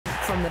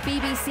from the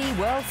BBC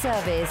World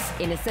Service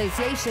in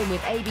association with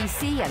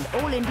ABC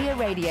and All India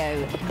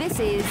Radio. This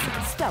is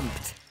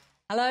Stumped.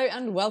 Hello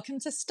and welcome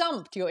to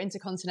Stumped, your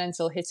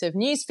intercontinental hit of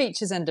news,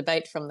 features and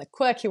debate from the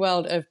quirky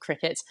world of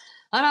cricket.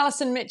 I'm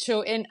Alison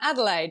Mitchell in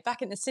Adelaide,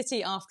 back in the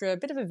city after a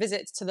bit of a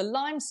visit to the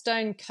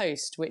Limestone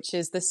Coast, which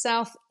is the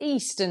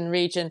southeastern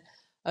region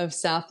of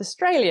South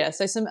Australia.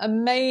 So some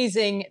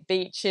amazing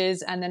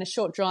beaches and then a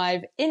short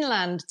drive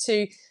inland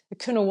to the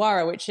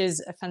Coonawarra, which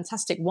is a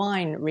fantastic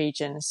wine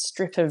region, a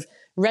strip of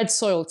red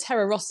soil,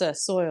 terra rossa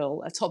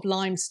soil, atop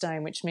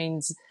limestone, which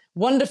means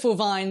wonderful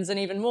vines and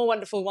even more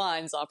wonderful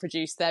wines are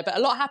produced there. But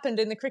a lot happened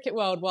in the cricket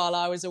world while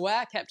I was away.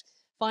 I kept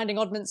finding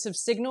oddments of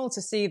signal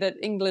to see that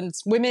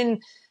England's women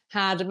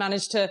had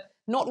managed to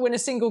not win a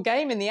single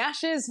game in the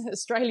Ashes.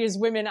 Australia's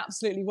women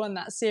absolutely won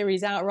that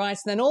series outright.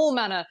 And then all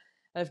manner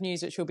of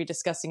news which we'll be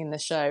discussing in the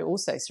show,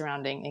 also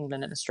surrounding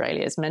England and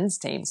Australia's men's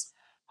teams.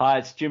 Hi,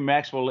 it's Jim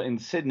Maxwell in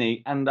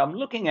Sydney, and I'm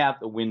looking out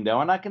the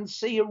window and I can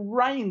see a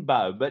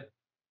rainbow, but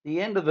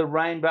the end of the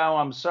rainbow,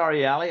 I'm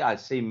sorry, Ali, I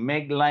see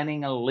Meg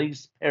Lanning,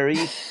 Elise Perry,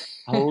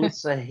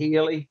 Alyssa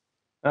Healy.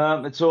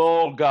 It's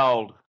all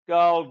gold.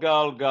 Gold,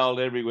 gold, gold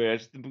everywhere.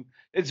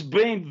 It's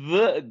been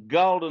the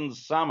golden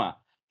summer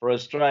for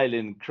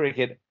Australian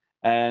cricket.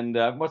 And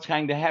what's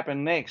going to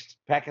happen next?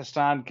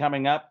 Pakistan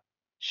coming up,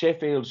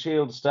 Sheffield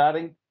Shield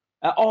starting.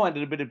 And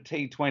a bit of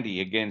T20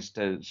 against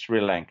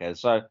Sri Lanka.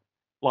 So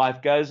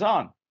life goes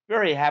on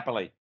very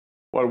happily.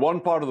 Well,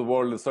 one part of the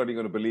world is certainly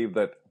going to believe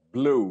that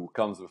blue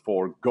comes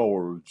before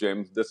gold,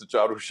 Jim. This is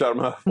Charu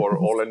Sharma for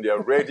All India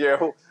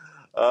Radio.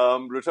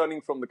 Returning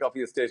from the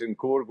coffee estate in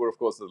Coorg, where, of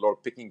course, there's a lot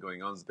of picking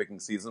going on. It's the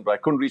picking season, but I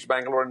couldn't reach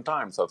Bangalore in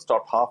time, so I've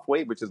stopped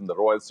halfway, which is in the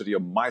royal city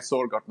of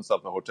Mysore, got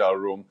myself a hotel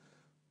room,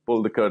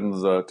 pulled the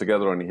curtains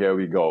together, and here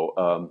we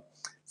go.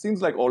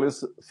 Seems like all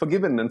is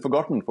forgiven and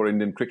forgotten for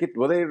Indian cricket.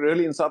 Were they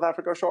really in South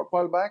Africa a short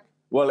while back?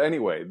 Well,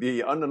 anyway,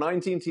 the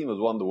under-19 team has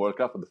won the World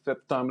Cup for the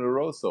 5th time in a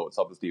row, so it's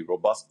obviously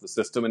robust, the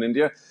system in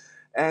India.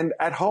 And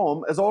at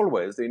home, as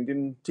always, the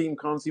Indian team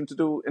can't seem to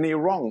do any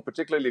wrong,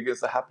 particularly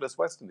against the hapless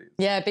West Indies.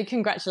 Yeah, big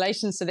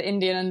congratulations to the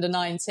Indian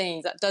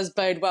under-19s. That does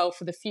bode well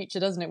for the future,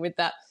 doesn't it, with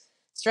that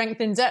strength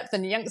in depth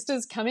and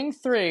youngsters coming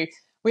through.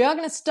 We are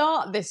going to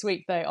start this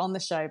week, though, on the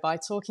show by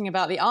talking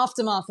about the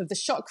aftermath of the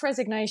shock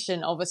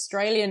resignation of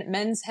Australian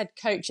men's head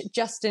coach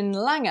Justin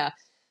Langer.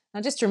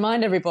 Now, just to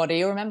remind everybody,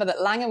 you'll remember that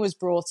Langer was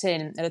brought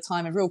in at a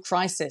time of real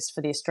crisis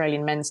for the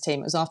Australian men's team.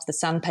 It was after the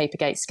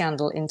Sandpapergate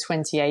scandal in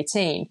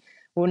 2018.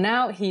 Well,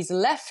 now he's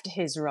left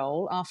his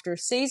role after a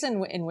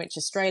season in which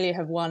Australia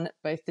have won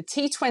both the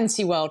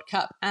T20 World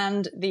Cup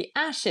and the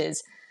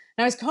Ashes.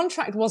 Now, his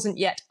contract wasn't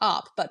yet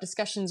up, but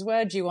discussions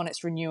were due on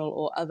its renewal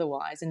or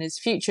otherwise, and his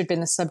future had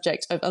been the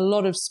subject of a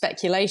lot of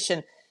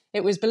speculation.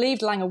 It was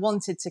believed Langer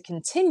wanted to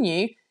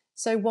continue,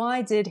 so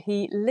why did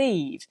he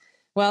leave?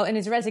 Well, in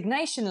his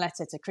resignation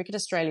letter to Cricket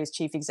Australia's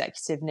chief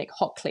executive, Nick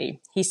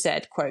Hockley, he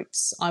said,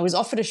 quotes, "I was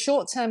offered a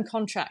short-term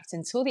contract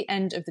until the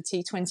end of the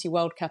T20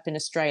 World Cup in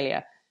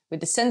Australia, with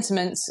the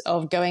sentiments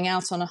of going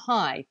out on a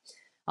high.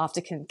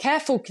 After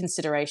careful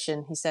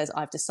consideration, he says,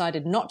 I've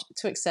decided not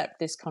to accept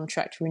this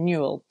contract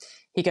renewal."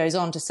 He goes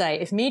on to say,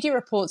 "If media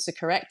reports are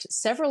correct,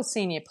 several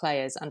senior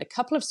players and a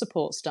couple of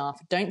support staff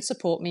don't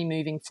support me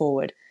moving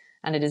forward.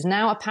 And it is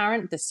now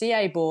apparent the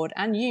CA board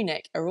and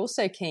UNIC are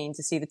also keen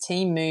to see the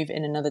team move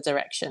in another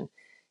direction."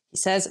 He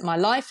says, "My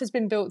life has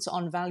been built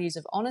on values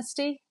of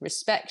honesty,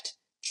 respect,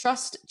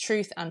 trust,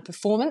 truth and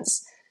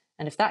performance.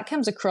 And if that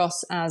comes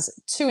across as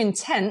too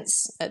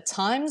intense at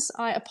times,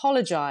 I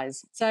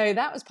apologise." So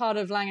that was part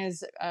of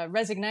Langer's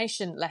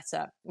resignation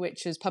letter,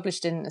 which was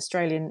published in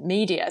Australian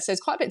media. So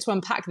it's quite a bit to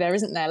unpack there,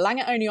 isn't there?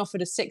 Langer only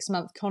offered a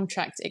 6-month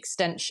contract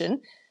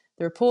extension.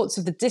 The reports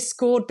of the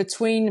discord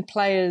between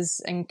players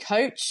and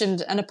coach,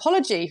 and an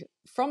apology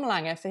from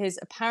Langer for his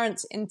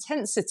apparent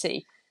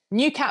intensity.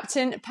 New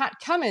captain Pat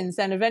Cummins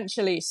then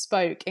eventually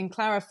spoke and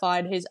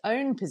clarified his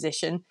own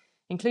position,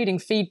 including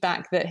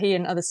feedback that he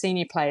and other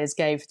senior players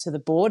gave to the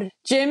board.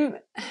 Jim,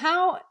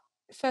 how,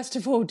 first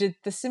of all, did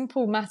the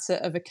simple matter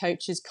of a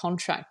coach's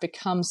contract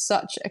become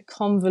such a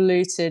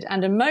convoluted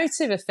and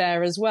emotive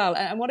affair as well?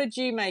 And what did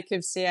you make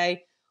of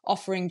CA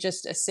offering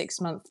just a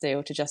 6-month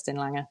deal to Justin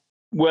Langer?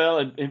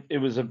 Well, it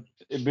was a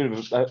bit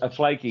of a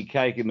flaky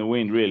cake in the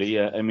wind, really.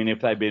 I mean, if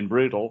they'd been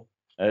brutal,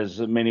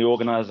 as many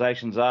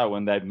organisations are,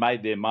 when they've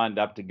made their mind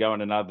up to go in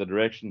another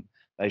direction,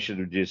 they should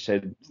have just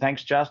said,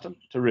 "Thanks, Justin,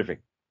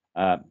 terrific.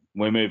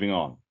 We're moving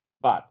on."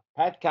 But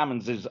Pat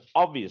Cummins is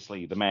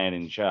obviously the man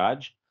in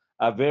charge,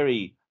 a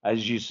very,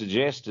 as you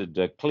suggested,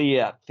 a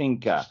clear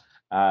thinker.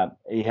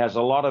 He has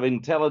a lot of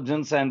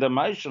intelligence and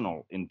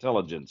emotional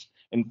intelligence.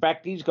 In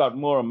fact, he's got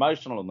more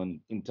emotional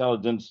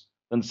intelligence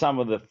than some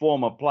of the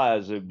former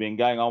players who've been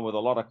going on with a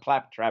lot of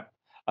claptrap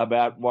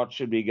about what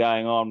should be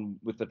going on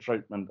with the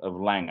treatment of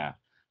Langer.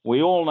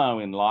 We all know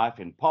in life,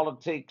 in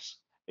politics,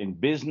 in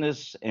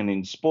business and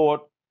in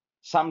sport,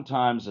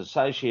 sometimes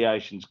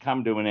associations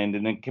come to an end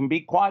and it can be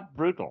quite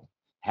brutal.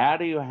 How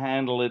do you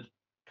handle it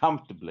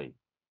comfortably?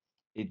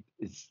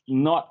 It's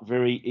not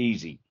very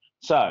easy.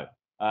 So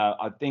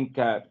I think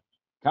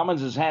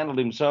Cummins has handled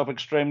himself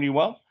extremely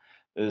well.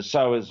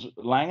 So has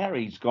Langer.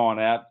 He's gone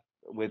out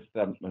with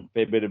a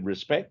fair bit of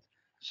respect.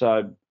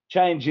 So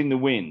change in the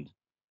wind.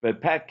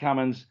 But Pat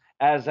Cummins,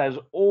 as has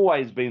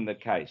always been the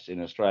case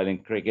in Australian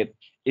cricket,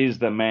 is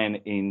the man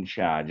in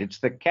charge. It's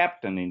the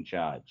captain in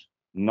charge,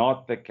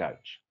 not the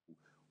coach.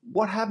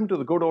 What happened to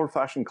the good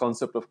old-fashioned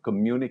concept of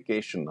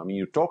communication? I mean,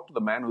 you talk to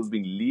the man who's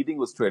been leading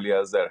Australia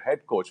as their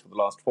head coach for the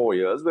last 4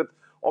 years with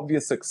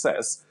obvious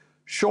success.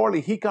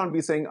 Surely he can't be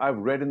saying, I've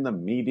read in the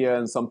media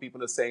and some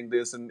people are saying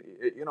this and,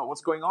 you know,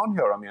 what's going on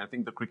here? I mean, I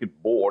think the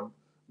cricket board,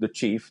 the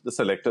chief, the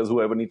selectors,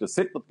 whoever need to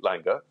sit with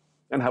Langer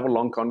and have a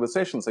long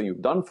conversation. So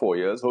you've done 4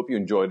 years, hope you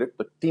enjoyed it.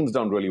 The team's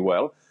done really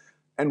well.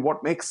 And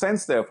what makes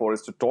sense, therefore,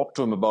 is to talk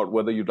to him about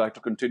whether you'd like to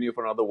continue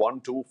for another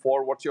 1, 2,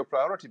 4, what's your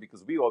priority?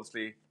 Because we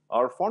obviously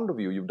are fond of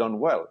you. You've done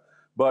well.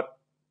 But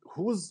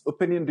whose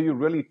opinion do you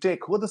really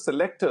take? Who are the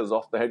selectors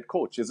of the head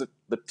coach? Is it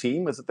the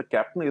team? Is it the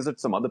captain? Is it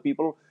some other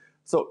people?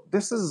 So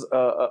this is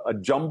a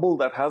jumble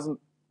that hasn't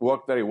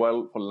worked very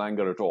well for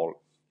Langer at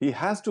all. He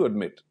has to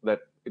admit that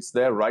it's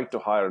their right to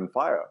hire and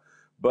fire.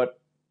 But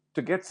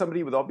to get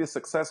somebody with obvious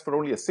success for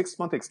only a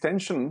 6-month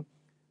extension,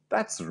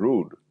 that's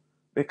rude.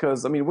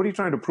 Because, I mean, what are you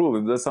trying to prove?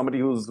 If there's somebody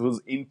who's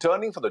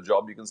interning for the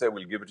job, you can say,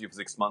 we'll give it to you for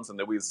 6 months and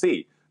then we'll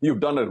see.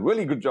 You've done a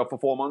really good job for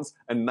 4 months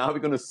and now we're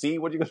going to see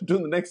what you're going to do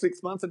in the next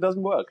 6 months. It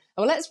doesn't work.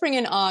 Well, let's bring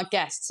in our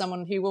guest,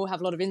 someone who will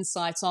have a lot of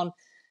insight on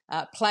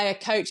player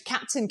coach,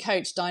 captain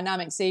coach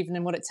dynamics even,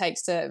 and what it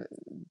takes to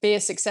be a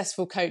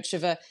successful coach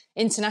of an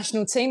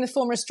international team. The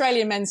former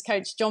Australian men's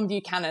coach, John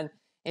Buchanan,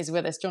 is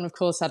with us. John, of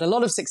course, had a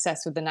lot of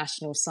success with the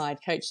national side,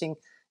 coaching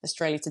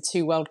Australia to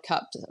 2 World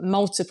Cups,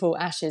 multiple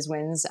Ashes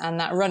wins, and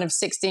that run of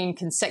 16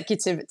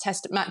 consecutive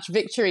Test match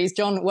victories.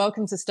 John,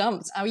 welcome to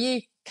Stumped. How are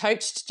you?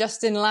 Coached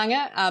Justin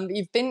Langer.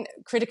 You've been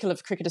critical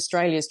of Cricket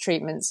Australia's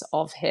treatments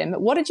of him.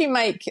 What did you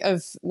make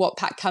of what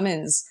Pat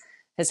Cummins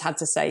has had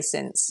to say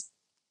since?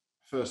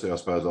 Firstly, I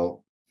suppose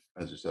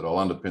as you said, I'll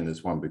underpin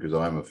this one because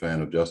I am a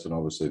fan of Justin,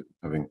 obviously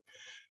having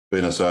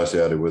been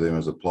associated with him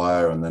as a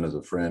player and then as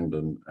a friend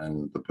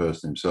and the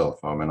person himself.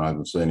 I mean, I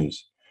haven't seen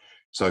his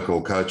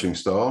so-called coaching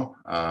style,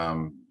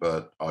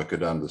 but I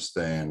could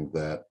understand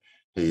that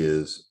he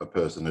is a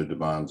person who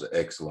demands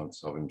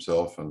excellence of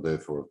himself and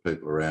therefore of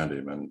people around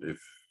him. And if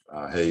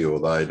he or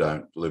they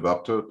don't live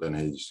up to it, then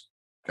he's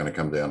going to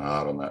come down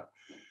hard on that.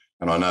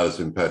 And I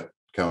noticed in Pat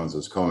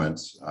Cummins'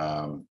 comments,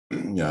 some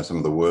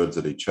of the words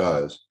that he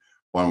chose.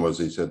 One was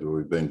he said that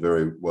we've been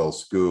very well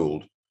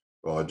schooled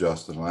by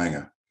Justin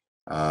Langer,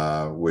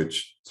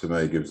 which to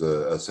me gives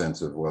a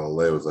sense of, well,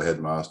 there was the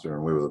headmaster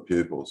and we were the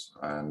pupils,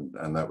 and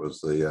that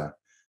was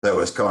that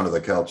was kind of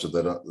the culture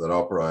that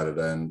operated.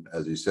 And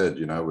as he said,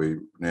 we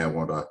now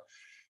want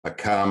a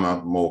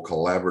calmer, more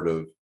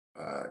collaborative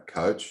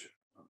coach.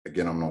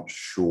 Again, I'm not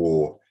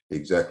sure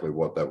exactly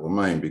what that will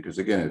mean because,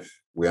 again, if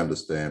we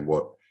understand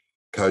what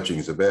coaching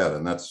is about,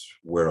 and that's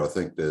where I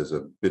think there's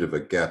a bit of a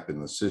gap in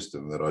the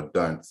system that I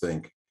don't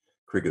think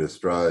Cricket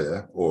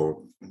Australia,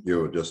 or you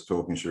were just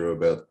talking, Charu,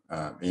 about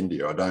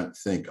India, I don't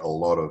think a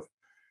lot of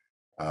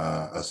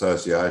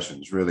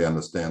associations really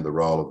understand the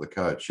role of the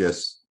coach.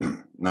 Yes,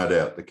 no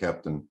doubt the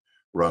captain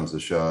runs the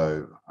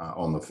show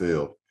on the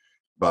field,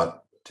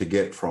 but to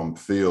get from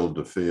field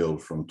to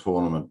field, from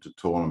tournament to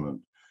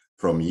tournament,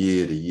 from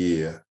year to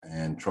year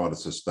and try to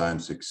sustain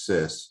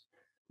success,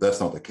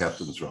 that's not the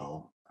captain's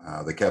role.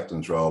 The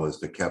captain's role is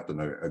to captain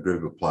a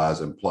group of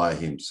players and play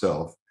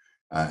himself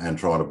and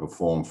try to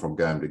perform from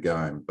game to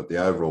game. But the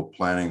overall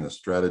planning, the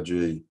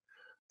strategy,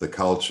 the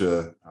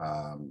culture,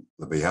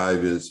 the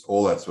behaviours,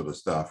 all that sort of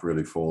stuff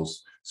really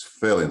falls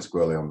fairly and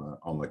squarely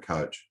on the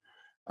coach.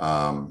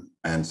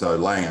 And so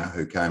Langer,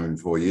 who came in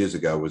 4 years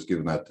ago, was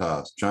given that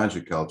task: change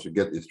the culture,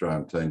 get the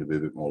Australian team to be a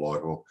bit more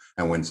likeable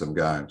and win some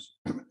games.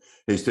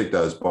 He's ticked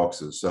those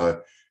boxes.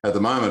 So at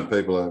the moment,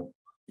 people are,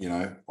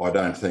 I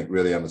don't think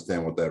really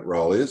understand what that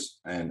role is.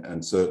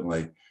 And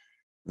certainly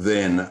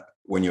then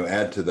when you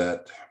add to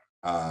that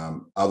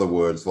other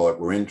words like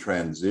we're in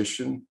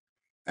transition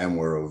and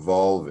we're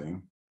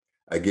evolving,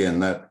 again,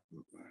 that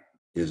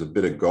is a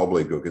bit of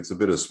gobbledygook. It's a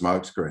bit of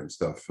smokescreen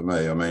stuff for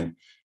me. I mean,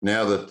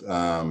 now that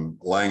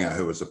Langer,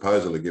 who was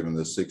supposedly given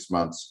the 6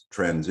 months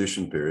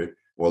transition period,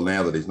 well,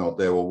 now that he's not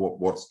there, well,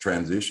 what's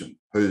transition?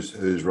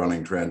 Who's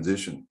running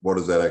transition? What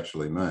does that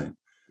actually mean?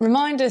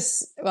 Remind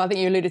us, well, I think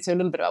you alluded to a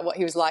little bit about what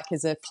he was like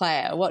as a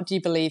player. What do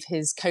you believe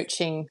his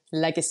coaching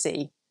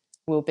legacy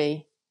will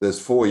be? There's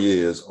 4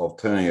 years of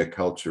turning a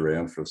culture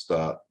around for a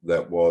start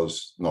that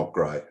was not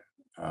great.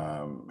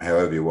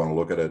 However you want to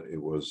look at it,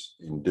 it was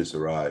in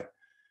disarray.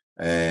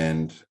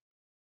 And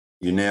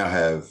you now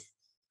have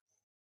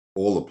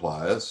all the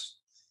players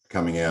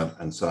coming out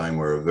and saying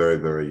we're a very,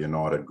 very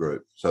united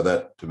group. So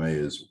that, to me,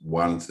 is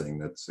one thing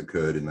that's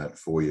occurred in that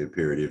 4 year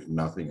period, if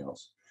nothing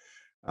else.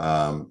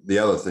 The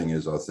other thing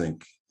is, I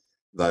think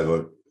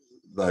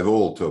they've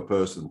all, to a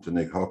person, to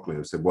Nick Hockley,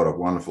 have said what a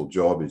wonderful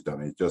job he's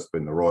done. He's just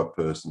been the right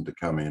person to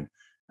come in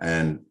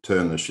and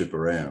turn the ship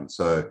around.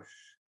 So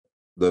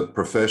the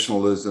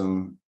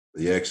professionalism,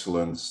 the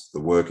excellence, the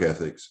work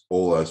ethics,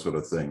 all those sort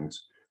of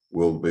things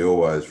will be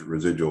always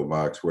residual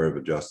marks wherever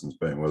Justin's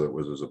been, whether it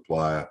was as a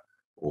player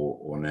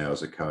or now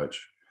as a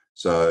coach.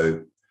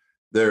 So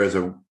there is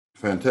a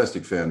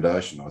fantastic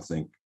foundation, I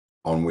think,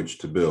 on which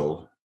to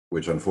build,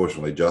 which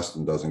unfortunately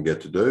Justin doesn't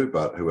get to do,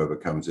 but whoever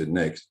comes in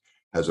next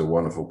has a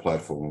wonderful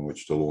platform on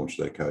which to launch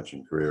their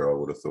coaching career, I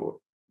would have thought.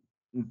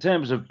 In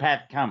terms of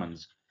Pat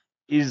Cummins,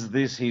 is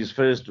this his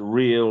first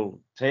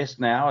real test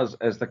now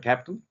as the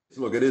captain?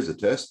 Look, it is a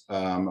test.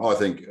 I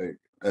think,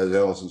 as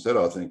Alison said,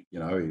 I think,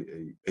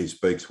 he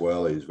speaks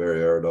well. He's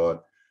very erudite.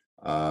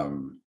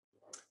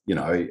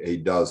 He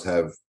does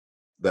have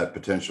that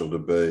potential to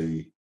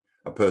be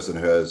a person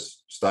who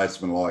has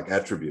statesman-like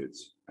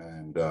attributes.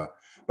 And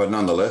but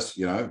nonetheless,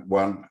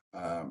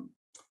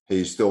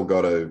 he's still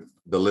got to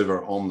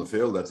deliver on the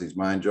field. That's his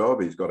main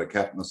job. He's got a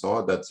captain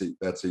aside.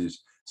 That's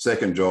his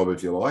second job,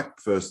 if you like.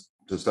 First,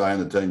 to stay in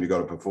the team, you've got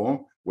to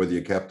perform, whether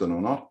you're captain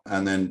or not.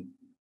 And then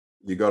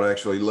you've got to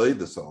actually lead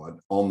the side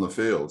on the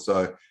field.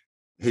 So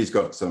he's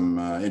got some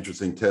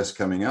interesting tests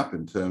coming up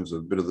in terms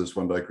of a bit of this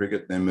one-day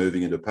cricket. They're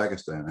moving into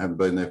Pakistan. Haven't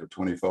been there for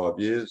 25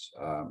 years.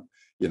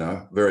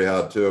 Very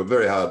hard tour.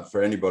 Very hard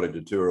for anybody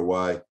to tour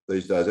away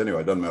these days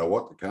anyway. It doesn't matter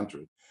what the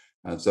country.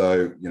 And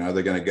so,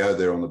 they're going to go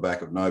there on the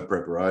back of no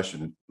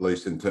preparation, at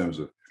least in terms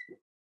of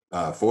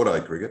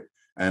 4-day cricket,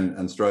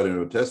 and straight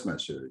into a test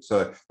match series.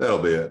 So that'll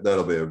be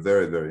a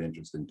very, very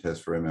interesting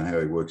test for him and how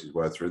he works his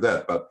way through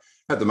that. But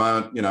at the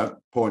moment,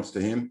 points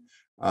to him.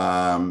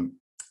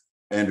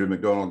 Andrew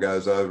McDonald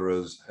goes over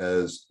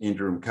as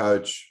interim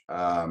coach.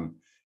 I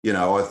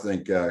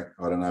think, I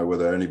don't know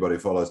whether anybody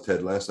follows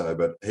Ted Lasso,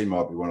 but he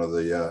might be one of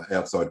the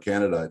outside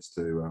candidates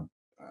to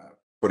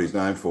put his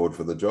name forward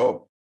for the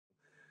job.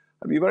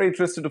 I'd be very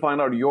interested to find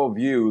out your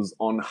views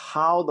on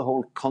how the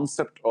whole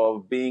concept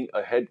of being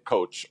a head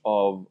coach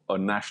of a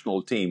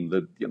national team,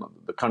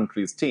 the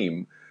country's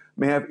team,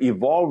 may have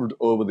evolved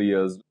over the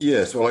years.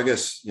 Yes, well, I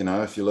guess,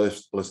 if you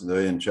listen to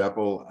Ian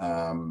Chappell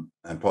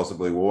and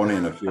possibly Warney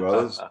and a few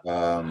others,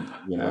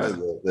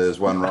 there's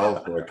one role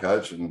for a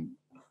coach, and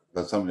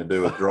that's something to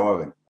do with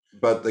driving.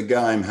 But the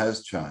game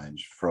has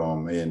changed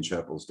from Ian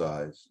Chappell's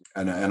days.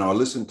 And I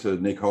listened to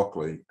Nick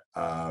Hockley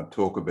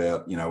talk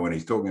about, when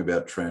he's talking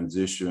about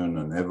transition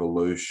and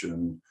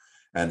evolution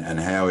and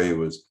how he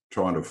was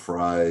trying to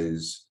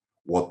phrase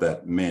what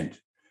that meant.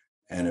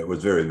 And it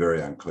was very,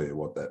 very unclear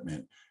what that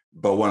meant.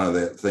 But one of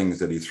the things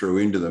that he threw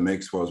into the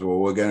mix was, well,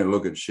 we're going to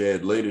look at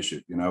shared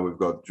leadership. We've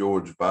got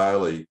George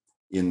Bailey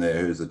in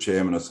there, who's the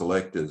chairman of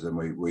selectors, and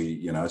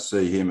we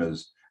see him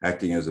as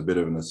acting as a bit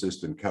of an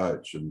assistant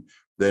coach. And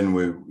then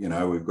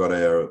we've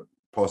got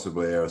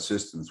possibly our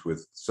assistants,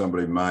 with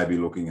somebody maybe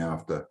looking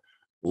after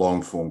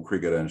long form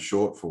cricket and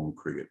short form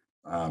cricket.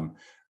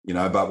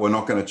 But we're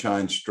not going to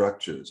change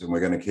structures, and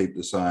we're going to keep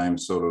the same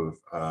sort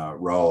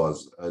of role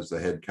as the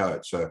head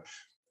coach. So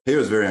he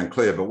was very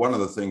unclear. But one of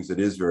the things that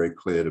is very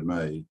clear to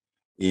me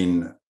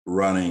in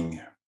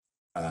running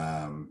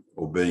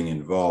or being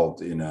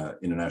involved in a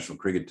international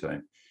cricket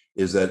team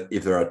is that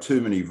if there are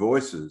too many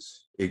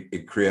voices,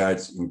 it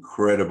creates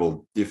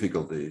incredible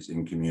difficulties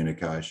in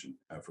communication.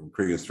 From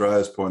Cricket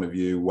Australia's point of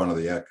view, one of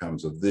the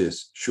outcomes of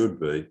this should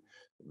be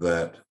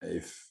that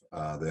if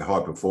their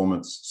high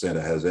performance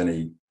centre has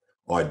any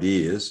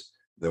ideas,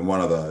 then one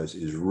of those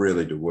is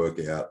really to work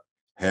out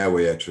how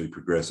we actually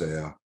progress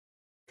our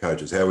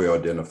coaches, how we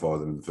identify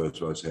them in the first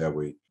place, how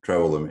we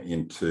travel them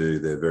into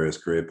their various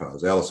career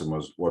paths. Alison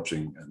was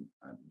watching, and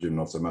Jim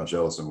not so much,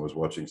 Alison was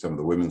watching some of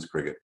the women's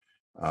cricket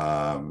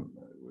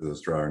with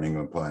Australia and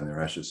England playing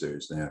their Ashes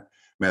series now.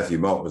 Matthew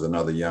Mott was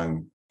another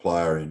young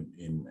player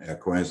in our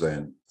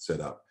Queensland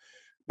setup.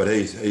 But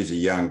he's a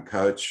young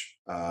coach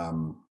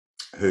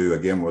who,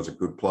 again, was a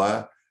good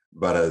player,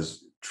 but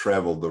has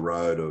travelled the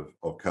road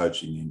of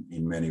coaching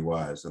in many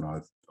ways. And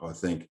I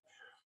think,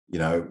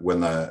 when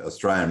the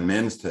Australian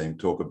men's team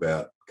talk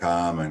about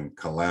calm and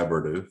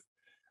collaborative,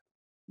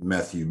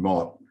 Matthew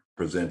Mott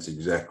presents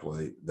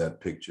exactly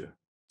that picture.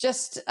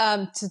 Just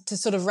to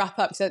sort of wrap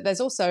up, so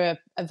there's also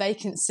a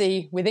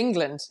vacancy with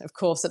England, of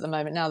course, at the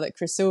moment, now that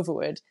Chris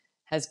Silverwood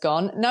has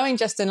gone. Knowing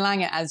Justin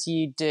Langer as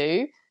you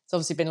do, it's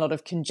obviously been a lot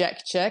of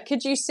conjecture.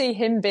 Could you see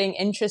him being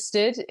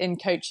interested in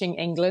coaching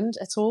England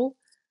at all?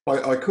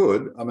 I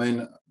could. I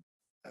mean,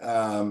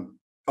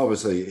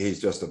 obviously,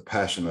 he's just a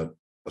passionate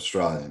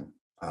Australian.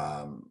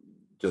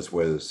 Just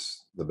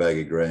wears the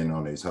baggy green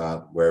on his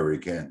heart wherever he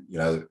can.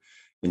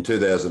 In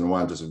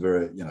 2001, just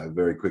a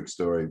very quick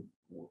story.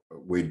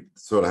 We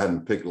sort of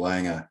hadn't picked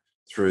Langer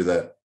through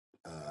that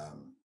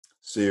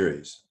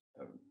series,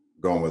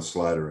 gone with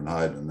Slater and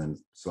Hayden, and then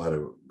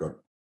Slater got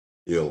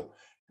ill,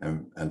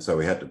 and so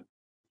we had to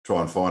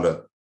try and find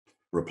a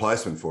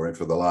replacement for him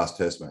for the last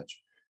Test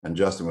match. And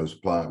Justin was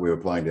playing. We were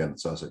playing down at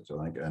Sussex,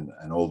 I think,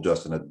 and all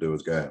Justin had to do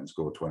was go out and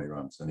score 20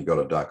 runs, and he got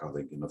a duck, I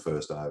think, in the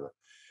first over.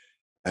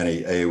 And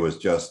he was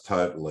just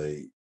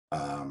totally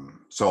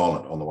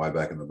silent on the way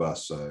back in the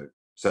bus. So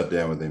sat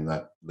down with him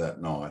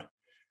that night.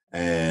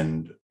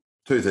 And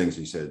two things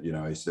he said,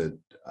 he said,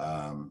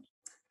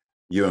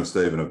 you and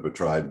Stephen have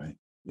betrayed me.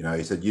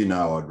 He said,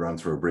 I'd run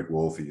through a brick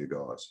wall for you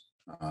guys.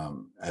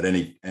 at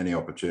any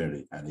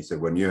opportunity. And he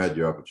said, when you had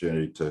your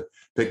opportunity to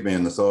pick me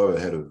in the side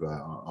ahead of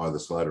either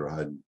Slater or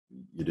Hayden,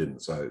 you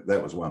didn't. So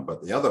that was one.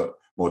 But the other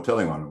more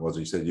telling one was,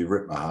 he said, you've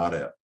ripped my heart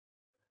out.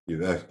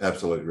 You've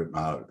absolutely ripped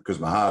my heart out, because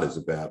my heart is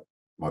about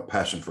my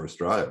passion for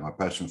Australia, my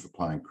passion for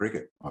playing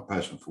cricket, my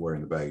passion for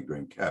wearing the baggy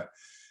green cap.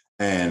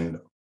 And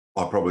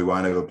I probably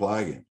won't ever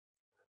play again.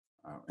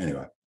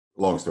 Anyway,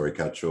 long story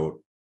cut short,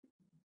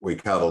 we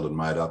cuddled and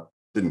made up.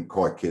 Didn't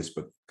quite kiss,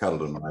 but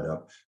cuddled and made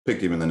up.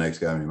 Picked him in the next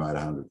game and he made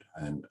 100,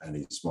 and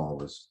his smile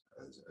has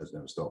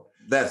never stopped.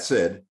 That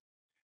said,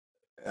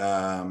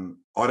 I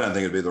don't think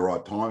it'd be the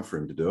right time for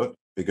him to do it,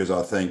 because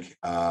I think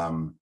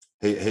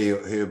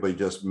he'll be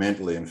just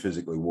mentally and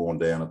physically worn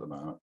down at the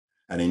moment,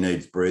 and he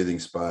needs breathing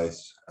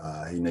space.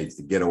 He needs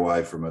to get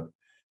away from it.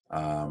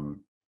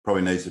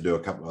 Probably needs to do a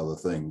couple of other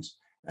things,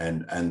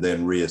 and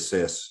then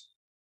reassess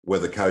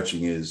whether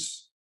coaching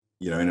is,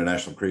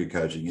 international cricket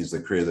coaching is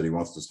the career that he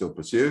wants to still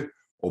pursue,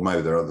 or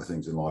maybe there are other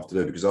things in life to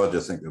do, because I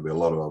just think there'll be a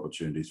lot of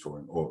opportunities for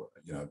him, or,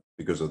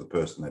 because of the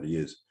person that he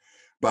is.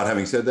 But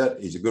having said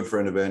that, he's a good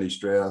friend of Andy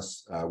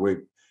Strauss. I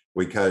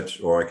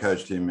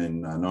coached him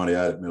in 98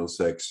 at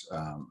Middlesex,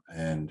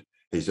 and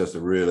he's just a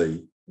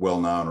really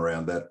well-known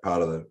around that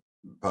part of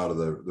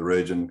the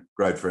region.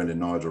 Great friend in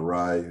Nigel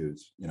Ray,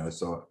 who's,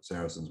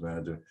 Saracens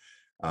manager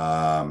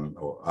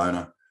or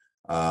owner.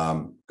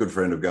 Good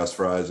friend of Gus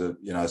Fraser,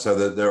 so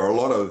that there are a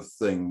lot of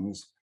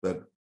things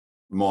that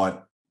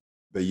might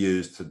be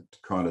used to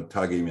kind of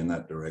tug him in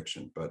that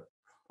direction. But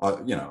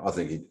I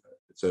think he'd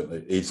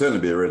certainly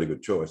be a really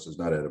good choice. There's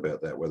no doubt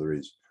about that. Whether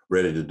he's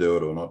ready to do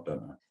it or not,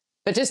 don't know.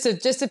 But just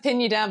to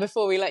pin you down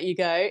before we let you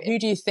go, who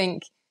do you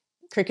think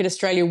Cricket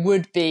Australia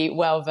would be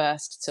well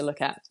versed to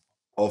look at?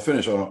 I'll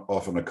finish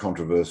off on a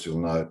controversial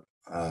note.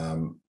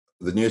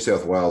 The New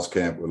South Wales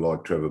camp would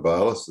like Trevor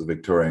Bayliss. The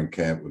Victorian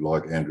camp would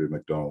like Andrew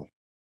McDonald.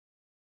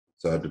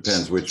 So it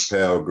depends which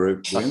power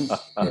group wins.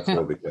 That's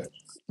what we catch.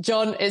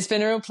 John, it's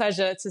been a real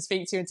pleasure to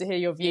speak to you and to hear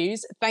your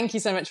views. Thank you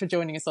so much for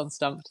joining us on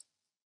Stumped.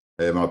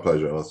 Yeah, my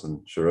pleasure,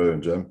 Alison, Charu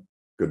and Jim.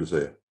 Good to see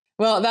you.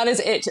 Well, that is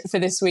it for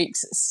this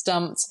week's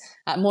Stumped.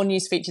 More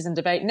news, features and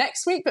debate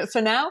next week. But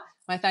for now,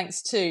 my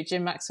thanks to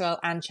Jim Maxwell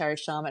and Charu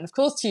Sharma. And of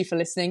course to you for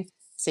listening.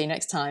 See you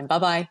next time.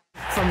 Bye-bye.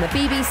 From the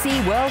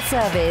BBC World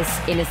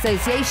Service, in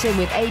association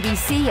with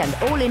ABC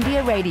and All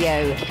India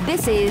Radio,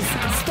 this is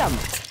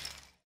Stumped.